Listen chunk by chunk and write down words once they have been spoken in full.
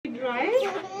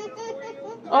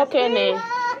Okay, Nee.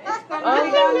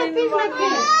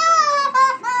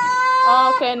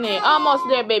 Okay, Nee. Almost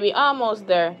there, baby. Almost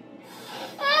there.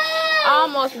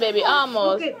 Almost, baby.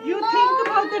 Almost. Okay, you think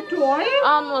about the toy.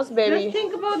 Almost, baby. Just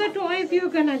think about the toys you're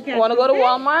gonna get. Want to go to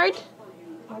Walmart?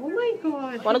 Oh my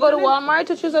God. Want to go to Walmart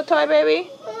to choose a toy,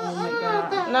 baby? Oh my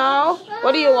God. No?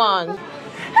 What do you want? You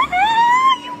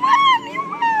won! You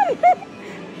won!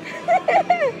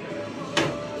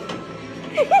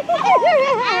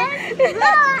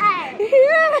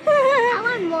 I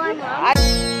want more, Mom.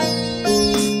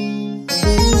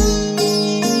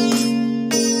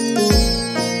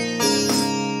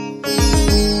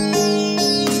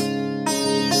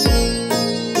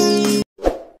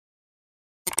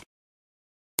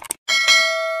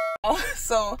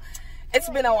 So it's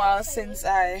been a while since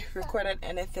I recorded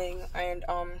anything, and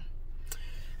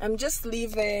I'm just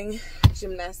leaving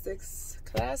gymnastics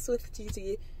class with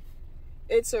TT.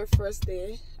 It's her first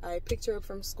day. I picked her up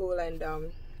from school, and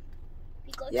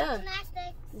We go to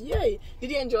gymnastics. Yay!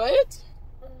 Did you enjoy it?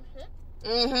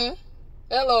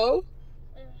 Hello.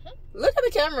 Look at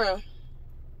the camera.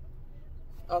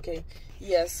 Okay.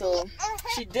 Yeah. So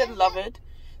she did love it.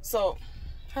 So,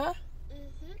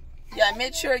 yeah, I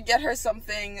made sure to get her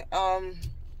something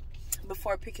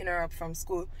before picking her up from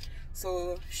school,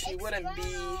 so she wouldn't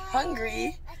be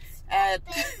hungry at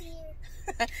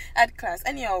at class.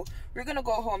 Anyhow, we're gonna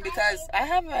go home because I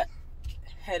have a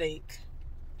headache.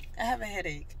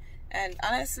 And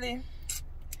honestly,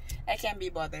 I can't be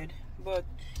bothered. But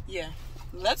yeah,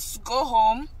 let's go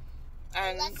home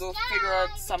and go figure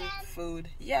out some food.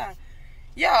 Yeah,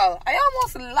 y'all, I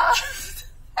almost laughed.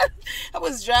 I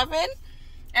was driving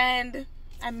and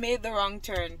I made the wrong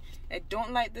turn. I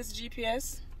don't like this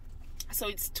GPS, so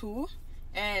it's 2,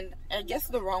 and I guess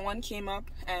the wrong one came up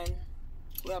and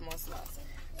we almost lost.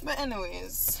 But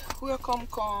anyways, we'll come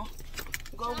go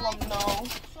home now,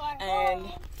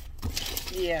 and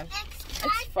yeah,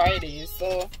 it's Friday,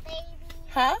 so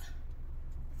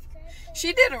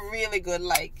she did really good.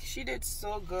 Like, she did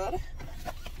so good.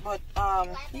 But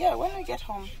yeah, when we get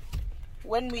home,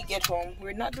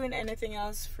 we're not doing anything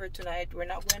else for tonight. We're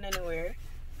not going anywhere.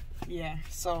 Yeah,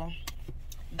 so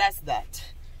that's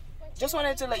that. Just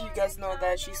wanted to let you guys know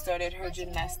that she started her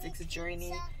gymnastics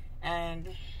journey,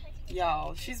 and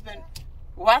y'all, she's been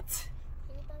what?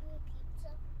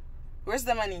 Where's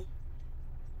the money?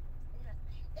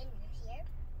 In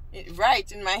your hair?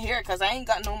 Right, in my hair, because I ain't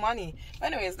got no money.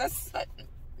 But anyways, let's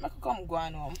come go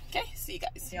on home. Okay, see you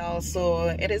guys. Y'all, so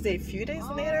it is a few days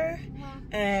later,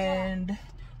 and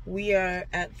we are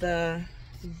at the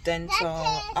dental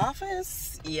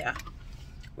office. Yeah,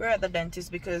 we're at the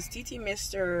dentist because TT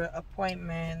missed her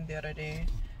appointment the other day.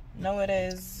 Now it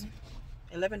is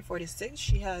 11:46.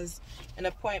 She has an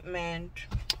appointment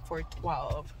for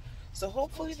 12, so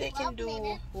hopefully they can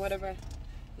do whatever.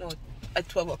 No, at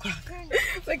 12 o'clock.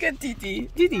 Look at TT.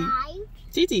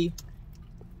 TT.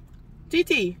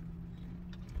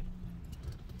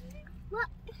 What?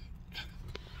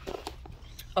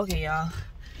 Okay, y'all.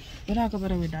 We're not gonna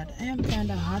bother with that. I am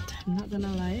kinda hot, I'm not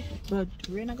gonna lie. But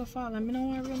rain not gonna fall, and I don't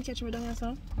want rain catch me down here,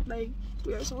 so. Like,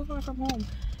 we are so far from home.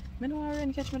 I don't want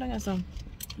rain catch me down here, so.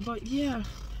 But yeah.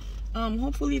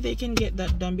 Hopefully they can get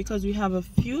that done because we have a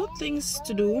few things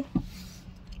to do.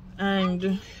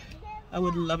 And I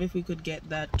would love if we could get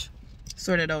that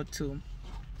sorted out too.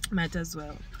 Might as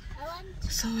well.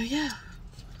 So yeah,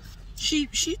 she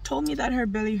told me that her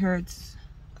belly hurts.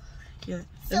 Yeah,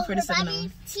 So for the second now.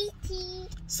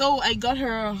 So I got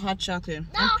her a hot chocolate.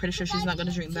 I'm pretty sure she's not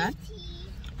gonna drink that.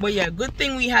 But yeah, good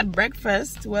thing we had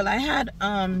breakfast. Well, I had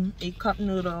a cup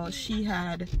noodle. She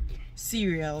had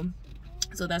cereal,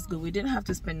 so that's good. We didn't have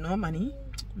to spend no money.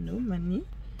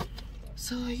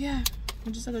 So yeah,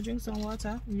 I'm just gonna drink some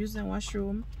water, use the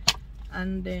washroom,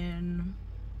 and then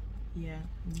yeah,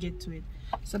 get to it.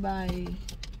 So by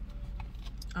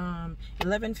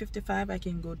 11:55 I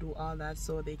can go do all that,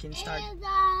 so they can start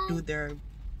do their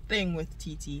thing with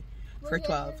TT for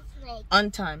 12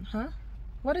 on time.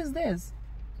 What is this?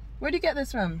 Where did you get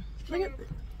this from? Look at,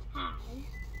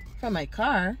 from my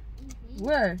car.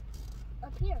 Where?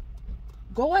 Up here.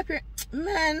 Go up here,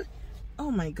 man. Oh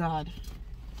my god,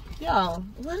 y'all,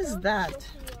 what is that?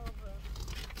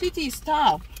 TT,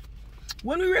 stop.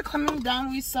 When we were coming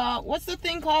down, we saw, what's the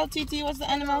thing called, TT? What's the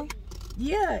animal?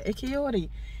 Yeah, a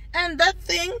coyote. And that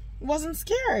thing wasn't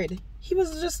scared. He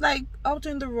was just like out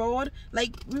in the road.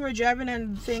 Like, we were driving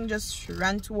and the thing just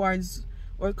ran towards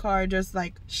our car, just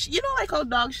like, you know, like how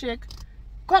dogs shake.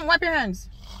 Come, wipe your hands.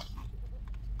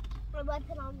 I'm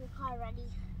wiping on your car already.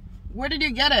 Where did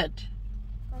you get it?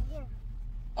 Right here.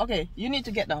 Okay, you need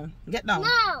to get down. Get down.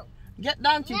 No. Get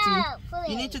down, Titi. No,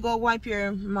 You need to go wipe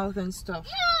your mouth and stuff.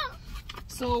 No.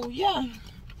 So yeah,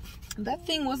 that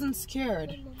thing wasn't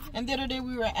scared. And the other day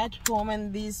we were at home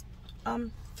and these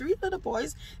 3 little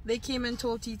boys, they came and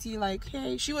told Titi like,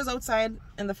 hey, she was outside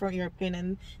in the front yard playing,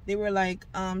 and they were like,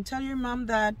 tell your mom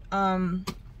that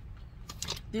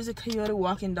there's a coyote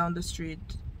walking down the street.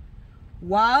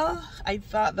 While I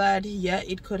thought that yeah,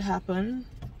 it could happen,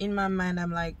 in my mind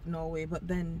I'm like, no way. But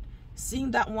then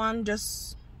seeing that one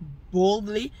just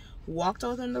boldly walked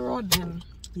out on the road, then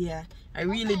yeah, I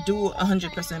really do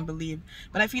 100% believe.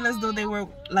 But I feel as though they were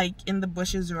like in the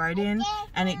bushes riding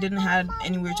and it didn't have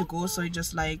anywhere to go, so it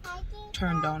just like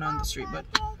turned down on the street. But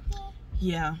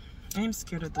yeah, I'm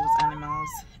scared of those animals.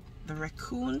 The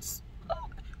raccoons,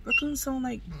 raccoons sound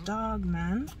like dog,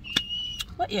 man.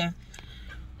 But yeah,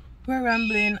 we're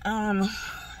rambling. I'm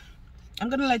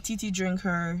gonna let Titi drink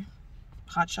her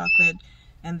hot chocolate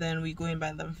and then we go in by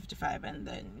 11:55, and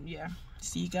then yeah,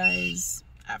 see you guys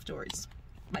afterwards.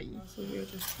 Bye. So we're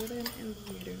just sitting in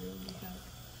the meeting room. We have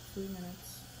 3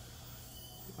 minutes,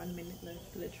 1 minute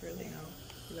left, literally now.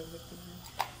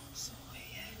 11:59. So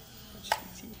yeah, watch the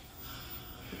tea.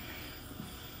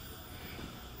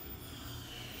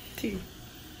 Tea.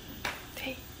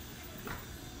 Tea.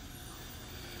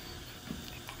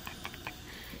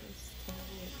 It's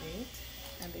 10:08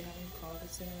 and they haven't called the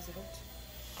singers out.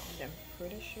 And I'm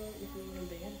pretty sure if we were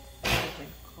there, they would have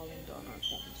been calling down our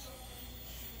phones.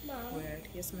 Mom. We're at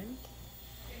Yes, ma'am.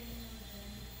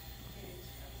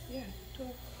 Yeah,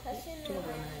 12 over 9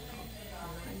 now.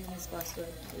 9 minutes past the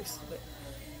first.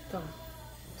 Come.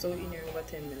 So in here over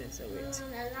 10 minutes, so wait.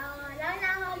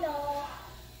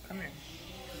 Come here.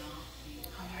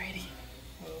 Alrighty.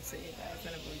 We'll see you guys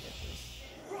when I go get this.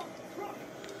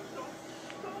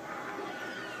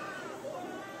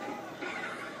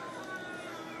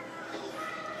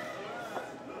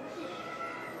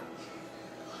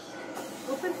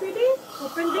 Open, sweetie.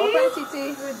 Open, dear. Open, Titi.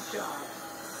 Good job.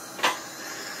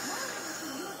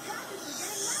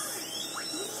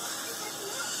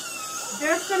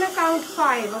 Just gonna count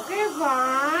 5, okay?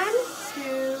 1, 2.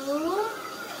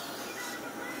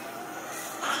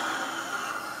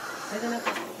 I'm gonna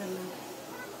count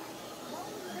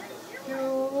 2,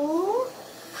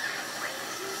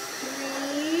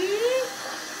 3,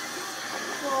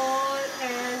 4,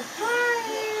 and 5.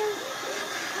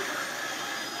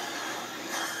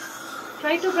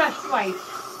 Try to brush twice.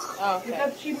 Okay.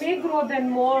 Because she may grow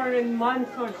then more in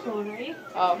months or so, right?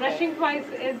 Okay. Brushing twice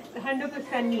is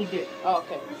 100% needed.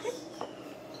 Okay.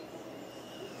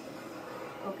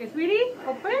 Okay, sweetie,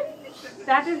 open.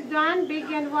 That is done. Big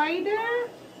and wider.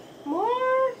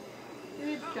 More.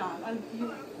 Good job.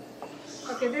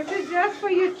 Okay, this is just for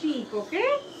your cheek,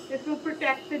 okay? This will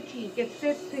protect the cheek. It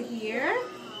sits here.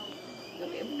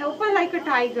 Okay. Open like a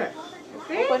tiger.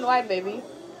 Okay? Open wide, baby.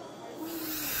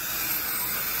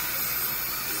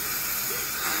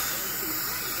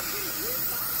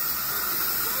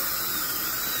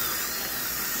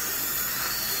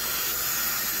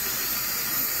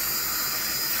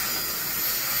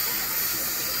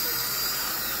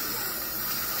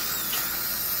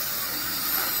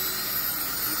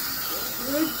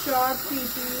 Good job,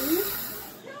 Titi.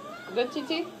 Good,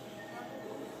 Titi?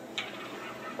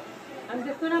 I'm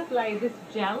just going to apply this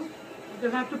gel.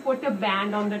 You'll have to put a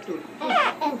band on the tooth.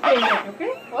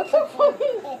 Okay? What's so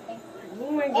funny?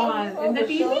 Oh my god. In the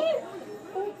TV?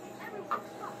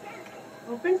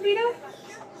 Open, sweetheart.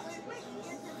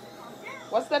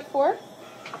 What's that for?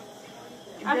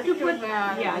 You have to put,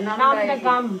 numb the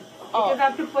gum. Oh. You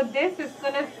have to put this. It's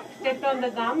going to sit on the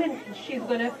gum and she's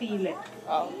going to feel it.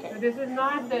 Oh, okay. So this is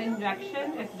not the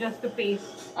injection. It's just the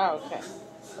paste. Oh, okay.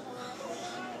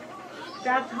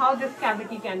 That's how this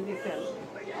cavity can be filled.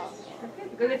 Okay?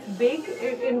 Because it's big,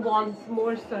 it involves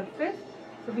more surface.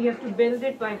 So we have to build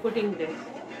it by putting this.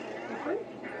 Okay?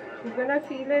 You're going to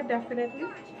feel it definitely.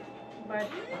 But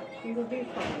she will be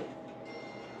fine.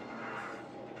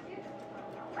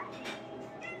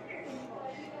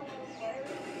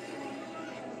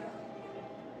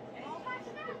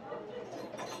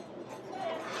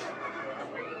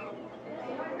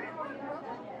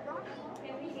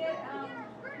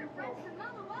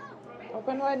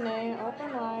 Open wide, Nay.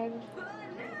 Open wide.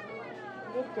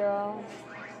 Good girl.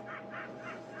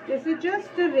 This is just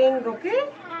a ring, okay?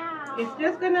 It's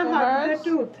just going to hug the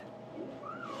tooth.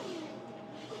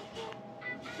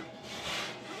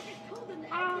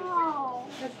 Ow.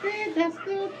 That's good, that's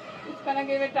good. It's gonna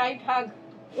give a tight hug.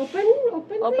 Open,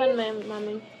 Open, ma'am,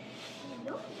 mommy.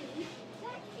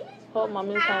 Hold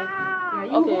mommy's hand. Yeah,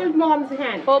 you Okay. hold mom's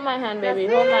hand. Hold my hand, baby.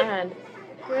 That's Hold it. my hand.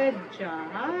 Good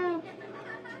job.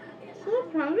 So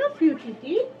proud of you,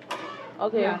 Titi.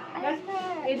 Okay. Yeah.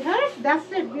 It hurts?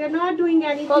 That's it. We are not doing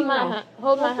anything Hold my now. hand.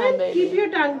 Hold my hand, baby. Keep your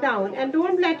tongue down and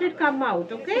don't let it come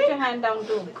out, okay? Put your hand down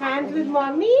too. Hands with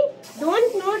mommy.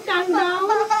 Don't, no tongue down.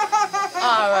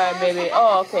 Alright, baby.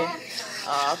 Oh, okay.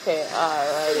 Okay,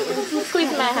 alright.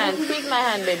 Squeeze my hand. Squeeze my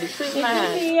hand, baby. Squeeze my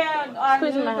hand.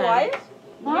 Squeeze my hand.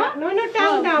 Yeah. No,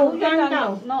 tongue down. Tongue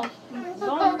down. No.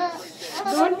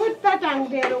 Don't put the tongue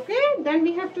there, okay? Then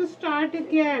we have to start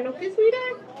again, okay,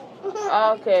 sweetheart?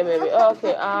 Okay, baby.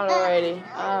 Okay, alrighty.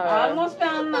 Alright. Almost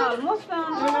done. Almost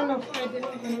done. No. I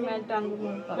didn't. My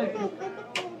tongue.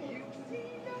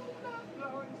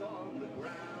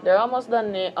 They're almost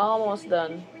done, Nate. Almost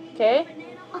done. Okay?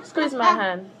 Squeeze my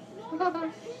hand.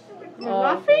 You're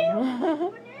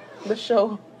laughing? The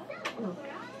show.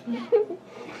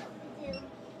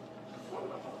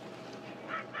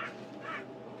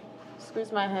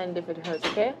 Squeeze my hand if it hurts,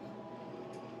 okay?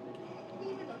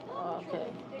 Okay.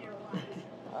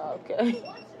 Okay.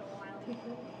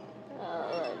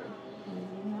 Alright.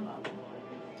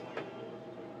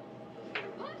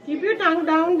 Keep your tongue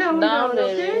down, baby.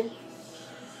 okay?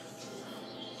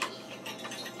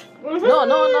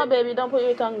 No, baby. Don't put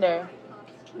your tongue there.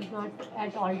 It's not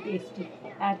at all tasty.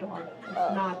 At all.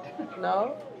 It's not.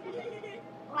 No?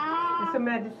 It's a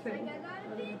medicine.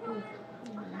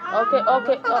 Okay, nee,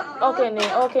 okay, nee.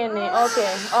 Okay, nee,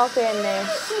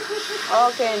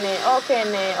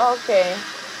 okay.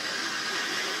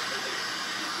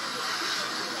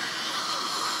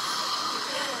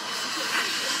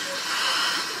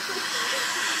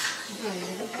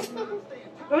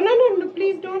 No,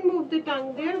 please don't move the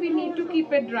tongue there. We need to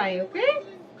keep it dry, okay?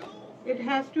 It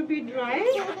has to be dry.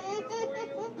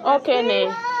 Okay, nee.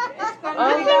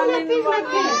 Nothing.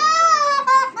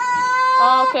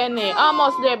 Okay, nee.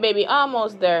 Almost there, baby.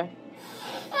 Almost there.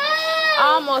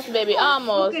 Almost, baby.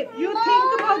 Almost. Okay, you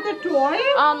think about the toy.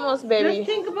 Almost, baby. Just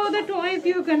think about the toys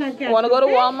you're gonna get. Want to go to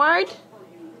okay? Walmart?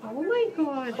 Oh my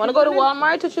God. Want to go to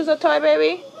Walmart to choose a toy,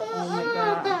 baby? Oh my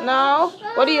God. No?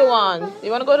 What do you want?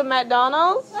 You want to go to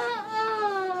McDonald's?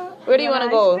 Where do you want to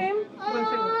go? One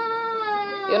second.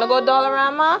 You want to go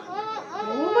Dollarama?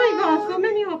 Oh my God, so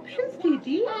many options,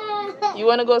 Titi. You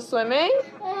want to go swimming?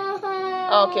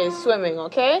 Okay, swimming,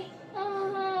 okay?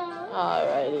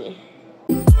 Alrighty.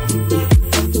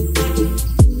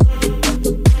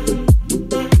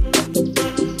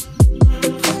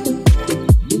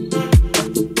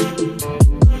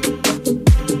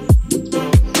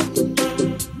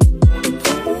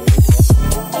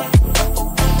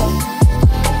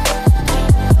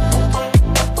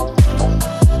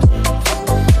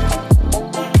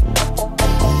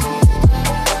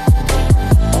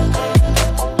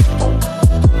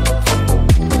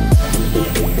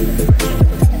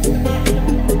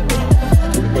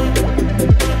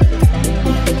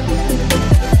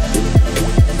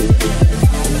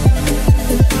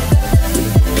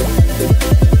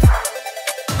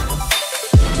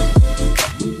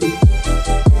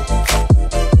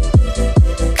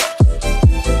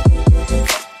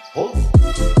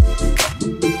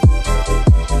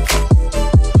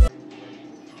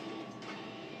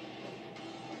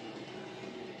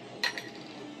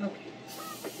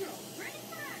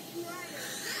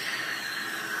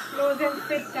 Close and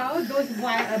spit out. Those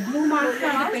blue marks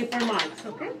are the paper marks,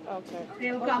 okay? Okay.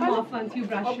 They'll come off once you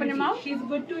brush Open your your teeth. mouth. She's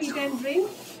good to eat and drink.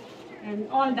 And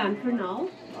all done for now.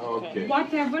 Okay.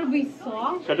 Whatever we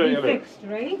saw, Shut your we ear. fixed,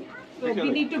 right? So Shut your we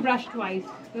ear. need to brush twice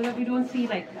so that we don't see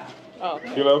like that.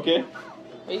 Okay. Feel okay?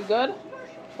 Are you good?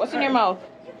 What's in your mouth?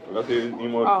 Let's see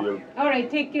more Oh. feel. All right,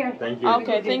 take care. Thank you.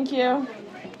 Okay, thank you.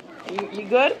 You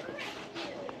good?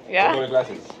 Take Yeah? my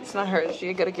glasses. It's not hers.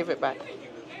 You gotta give it back.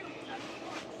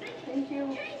 Thank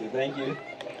you. Thank you.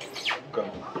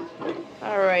 Come.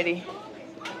 Alrighty.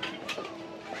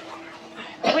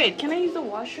 Wait, can I use the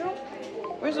washroom?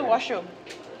 Where's the washroom?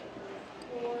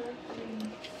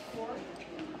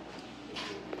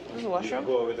 Where's the washroom?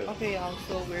 Go over there. Okay,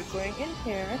 so we're going in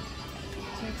here.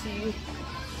 Titi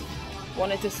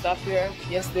wanted to stop here.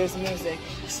 Yes, there's music.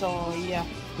 So yeah,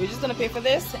 we're just gonna pay for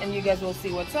this, and you guys will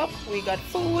see what's up. We got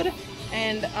food,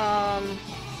 and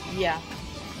yeah,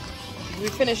 we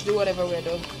finished do whatever we're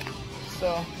doing.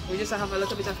 So we just have a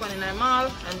little bit of fun in the mall,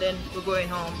 and then we're going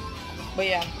home. But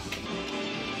yeah.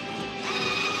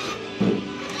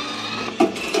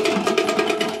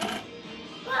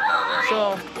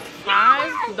 So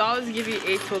 $5 give you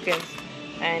 8 tokens,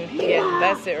 and yeah,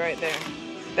 that's it right there.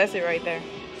 That's it right there.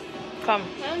 Come,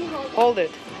 hold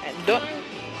it, and don't.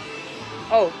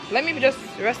 Oh, let me just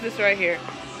rest this right here.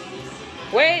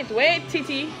 Wait,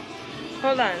 Titi,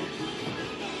 hold on.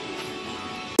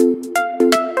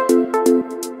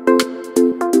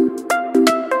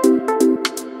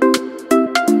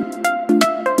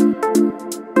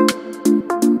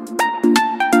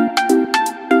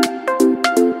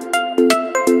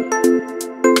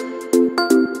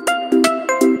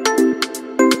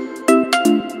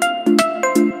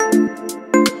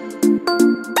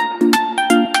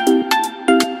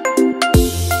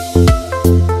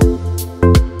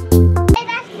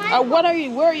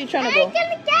 where are you trying to go? I'm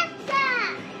gonna get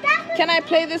that. Can I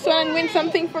play this one and win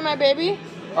something for my baby?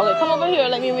 Okay, come over here.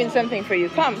 Let me win something for you.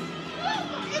 Come.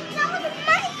 It's not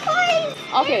my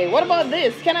coins. Okay, what about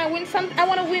this? Can I win some? I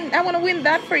want to win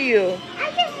that for you.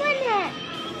 I can win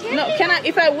it. No, can I?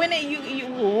 If I win it, you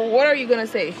what are you gonna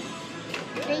say?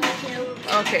 Thank you.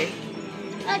 Okay.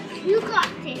 You got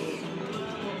this.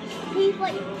 Please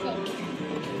what you think.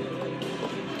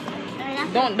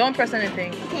 Don't press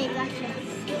anything. Okay, gotcha.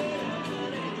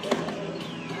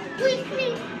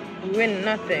 Please. Win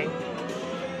nothing.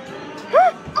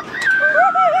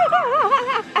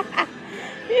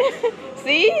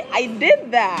 See, I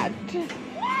did that.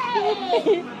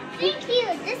 Yay! Thank you.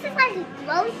 This is like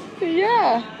close.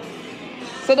 Yeah.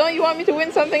 So don't you want me to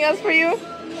win something else for you?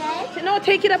 Yes. No,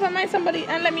 take it up and somebody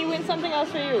and let me win something else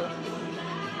for you.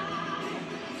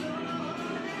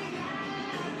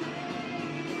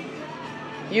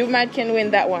 You might can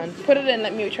win that one. Put it in,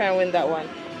 let me try and win that one.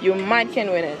 You might can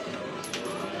win it.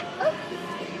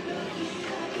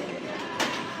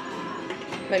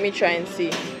 Let me try and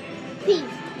see. Please,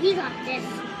 you got this.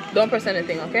 Don't press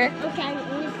anything, okay? Okay, I'm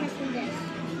only pressing this.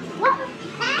 What the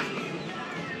heck?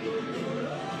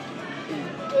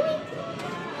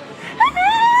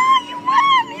 You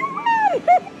won! You won!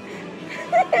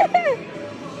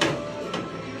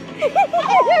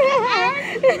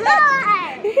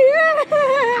 Yeah.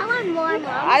 I want more, Mom.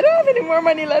 I don't have any more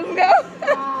money. Let's go.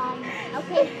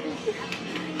 Okay,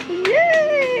 please.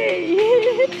 Yay!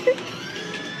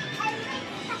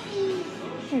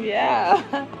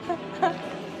 Yeah.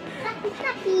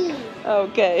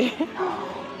 Okay.